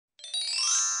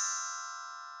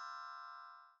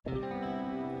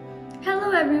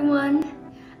Hello everyone,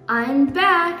 I'm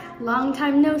back, long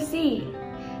time no see.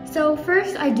 So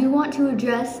first I do want to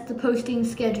address the posting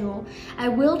schedule. I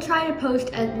will try to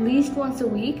post at least once a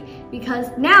week because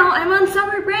now I'm on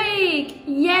summer break,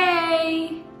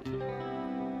 yay!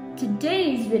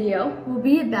 Today's video will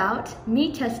be about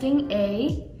me testing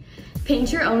a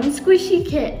paint your own squishy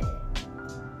kit.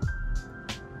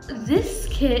 This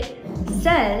kit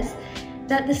says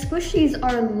that the squishies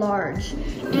are large,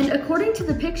 and according to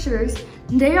the pictures,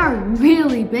 they are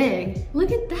really big.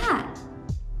 Look at that.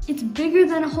 It's bigger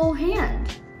than a whole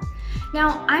hand.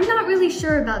 Now, I'm not really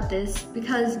sure about this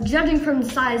because judging from the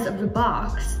size of the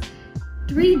box,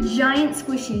 3 giant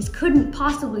squishies couldn't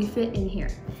possibly fit in here.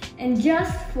 And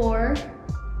just for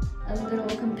a little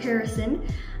comparison,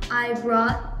 I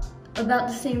brought about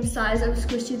the same size of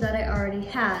squishy that I already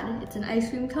had. It's an ice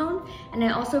cream cone, and I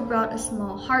also brought a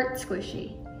small heart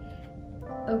squishy.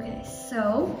 Okay,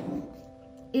 so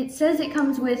it says it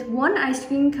comes with 1 ice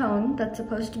cream cone that's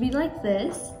supposed to be like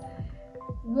this,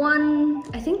 1,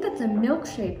 I think that's a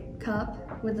milkshake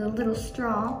cup with a little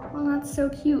straw. Oh, that's so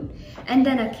cute. And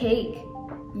then a cake.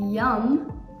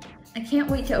 Yum. I can't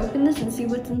wait to open this and see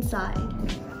what's inside.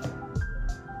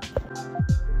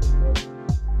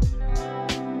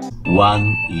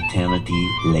 One eternity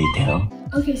later.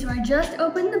 Okay, so I just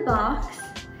opened the box,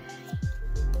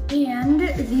 and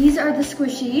these are the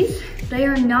squishies. They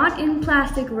are not in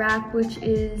plastic wrap, which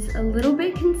is a little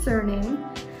bit concerning.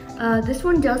 This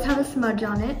one does have a smudge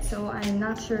on it, so I'm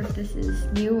not sure if this is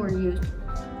new or used.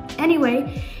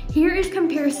 Anyway, here is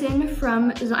comparison from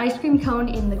the ice cream cone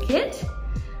in the kit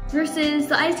versus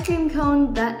the ice cream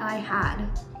cone that I had.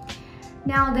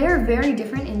 Now, they are very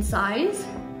different in size.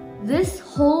 This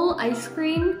whole ice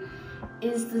cream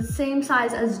is the same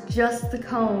size as just the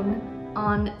cone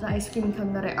on the ice cream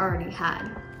cone that I already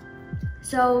had.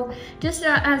 So just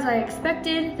as I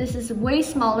expected, this is way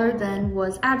smaller than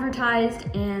was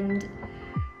advertised, and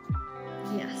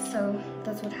yeah, so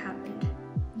that's what happened.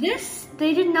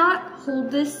 They did not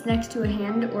hold this next to a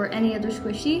hand or any other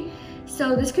squishy,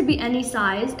 so this could be any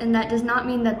size, and that does not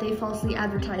mean that they falsely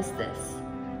advertised this.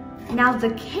 Now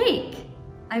the cake,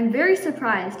 I'm very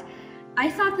surprised. I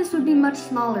thought this would be much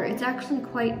smaller. It's actually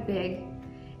quite big.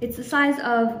 It's the size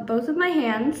of both of my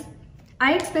hands.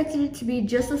 I expected it to be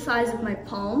just the size of my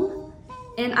palm,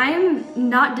 and I am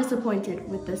not disappointed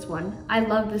with this one. I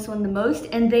love this one the most,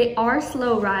 and they are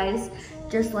slow rise,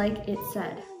 just like it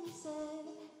said.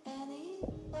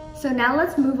 So now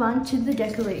let's move on to the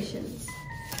decorations.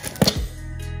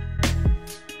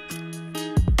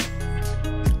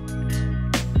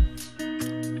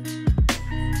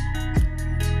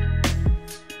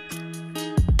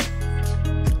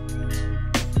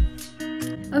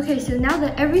 Okay, so now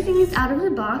that everything is out of the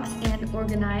box and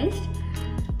organized,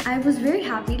 I was very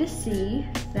happy to see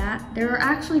that there are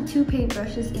actually 2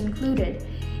 paintbrushes included.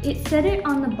 It said it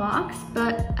on the box,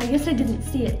 but I guess I didn't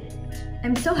see it.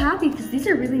 I'm so happy because these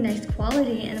are really nice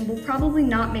quality and will probably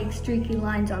not make streaky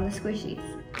lines on the squishies.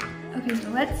 Okay, so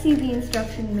let's see the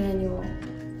instruction manual.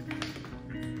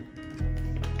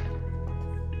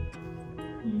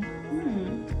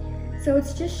 So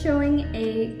it's just showing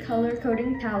a color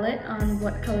coding palette on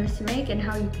what colors to make and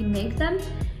how you can make them.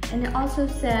 And it also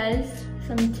says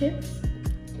some tips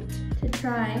to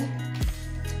try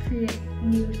to create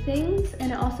new things.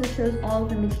 And it also shows all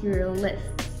the material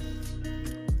lists.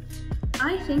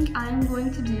 I think I'm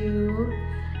going to do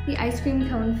the ice cream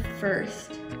cone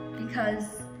first because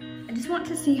I just want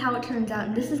to see how it turns out.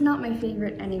 And this is not my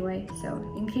favorite anyway,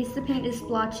 so in case the paint is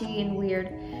splotchy and weird,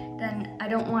 then I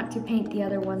don't want to paint the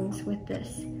other ones with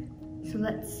this. So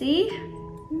let's see.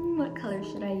 What color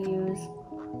should I use?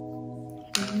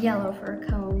 Yellow for a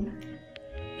cone.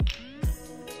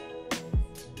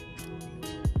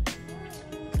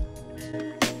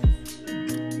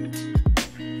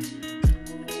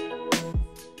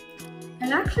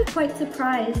 I'm actually quite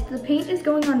surprised. The paint is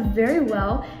going on very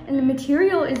well and the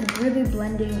material is really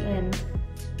blending in.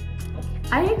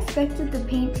 I expected the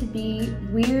paint to be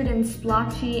weird and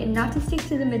splotchy and not to stick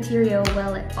to the material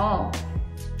well at all.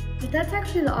 But that's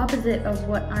actually the opposite of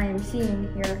what I am seeing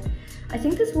here. I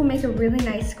think this will make a really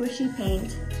nice squishy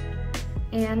paint.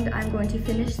 And I'm going to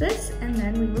finish this and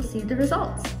then we will see the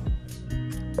results.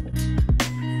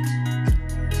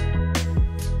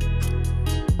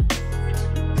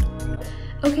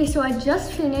 Okay, so I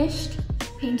just finished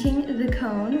painting the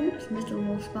cone. Oops, missed a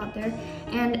little spot there.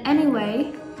 And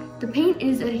anyway, the paint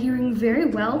is adhering very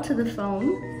well to the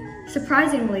foam,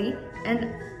 surprisingly,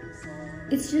 and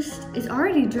it's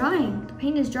already drying. The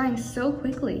paint is drying so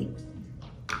quickly.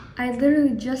 I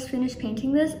literally just finished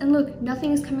painting this, and look,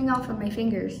 nothing is coming off on my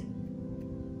fingers.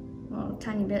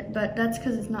 tiny bit, but that's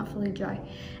because it's not fully dry.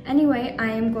 Anyway, I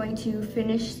am going to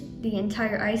finish the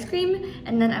entire ice cream,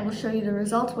 and then I will show you the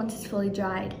results once it's fully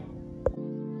dried.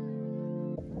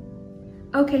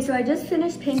 Okay, so I just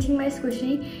finished painting my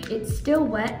squishy. It's still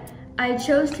wet. I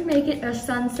chose to make it a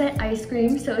sunset ice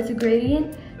cream, so it's a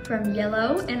gradient from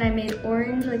yellow, and I made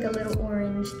orange, like a little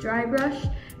orange dry brush,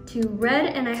 to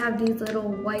red, and I have these little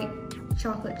white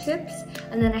chocolate chips,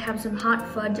 and then I have some hot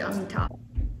fudge on the top.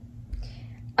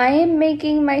 I am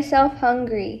making myself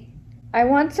hungry. I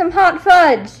want some hot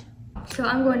fudge! So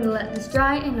I'm going to let this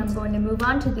dry, and I'm going to move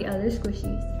on to the other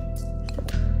squishies.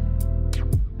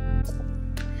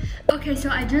 Okay, so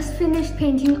I just finished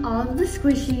painting all of the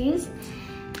squishies.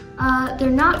 They're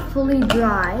not fully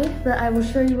dry, but I will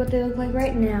show you what they look like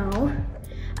right now.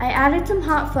 I added some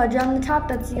hot fudge on the top.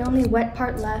 That's the only wet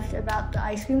part left about the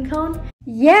ice cream cone.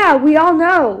 Yeah, we all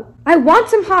know. I want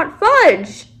some hot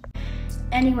fudge.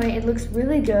 Anyway, it looks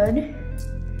really good.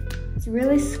 It's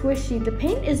really squishy. The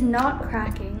paint is not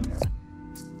cracking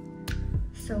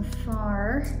so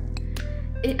far.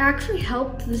 It actually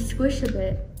helped the squish a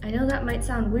bit. I know that might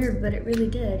sound weird, but it really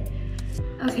did.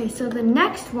 Okay, so the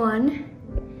next one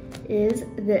is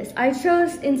this. I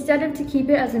chose, instead of to keep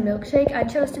it as a milkshake, I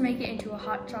chose to make it into a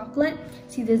hot chocolate.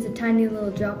 See, there's a tiny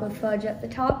little drop of fudge at the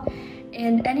top.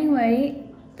 And anyway,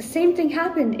 the same thing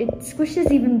happened. It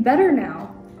squishes even better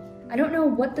now. I don't know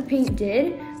what the paint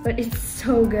did, but it's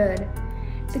so good.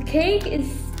 The cake is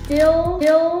still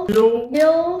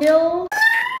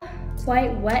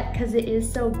quite wet because it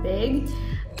is so big,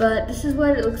 but this is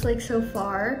what it looks like so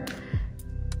far.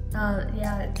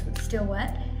 Yeah, it's still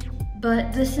wet,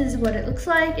 but this is what it looks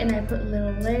like, and I put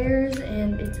little layers,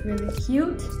 and it's really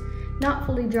cute. Not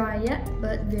fully dry yet,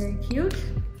 but very cute.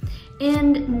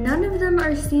 And none of them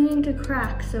are seeming to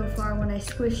crack so far when I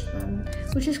squish them,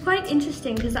 which is quite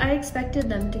interesting because I expected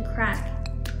them to crack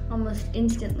almost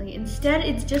instantly. Instead,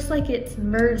 it's just like it's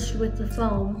merged with the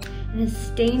foam and has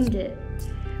stained it,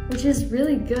 which is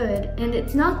really good. And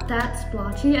it's not that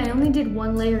splotchy. I only did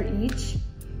one layer each,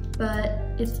 but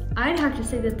I'd have to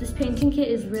say that this painting kit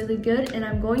is really good, and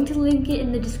I'm going to link it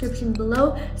in the description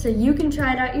below so you can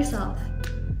try it out yourself.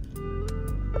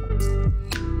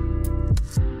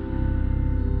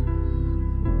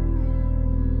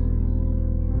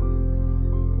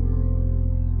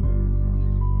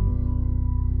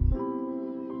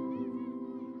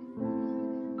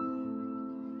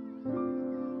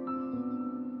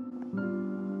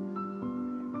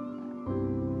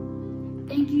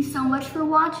 Thank you so much for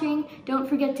watching. Don't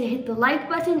forget to hit the like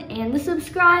button and the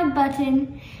subscribe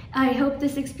button. I hope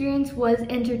this experience was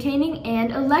entertaining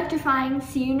and electrifying.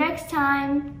 See you next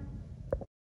time.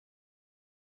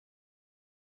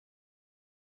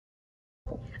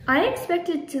 I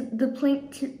expected the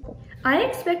plink to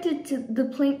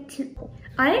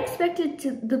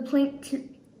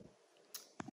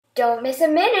Don't miss a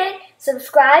minute.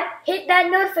 Subscribe, hit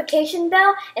that notification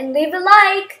bell, and leave a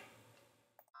like.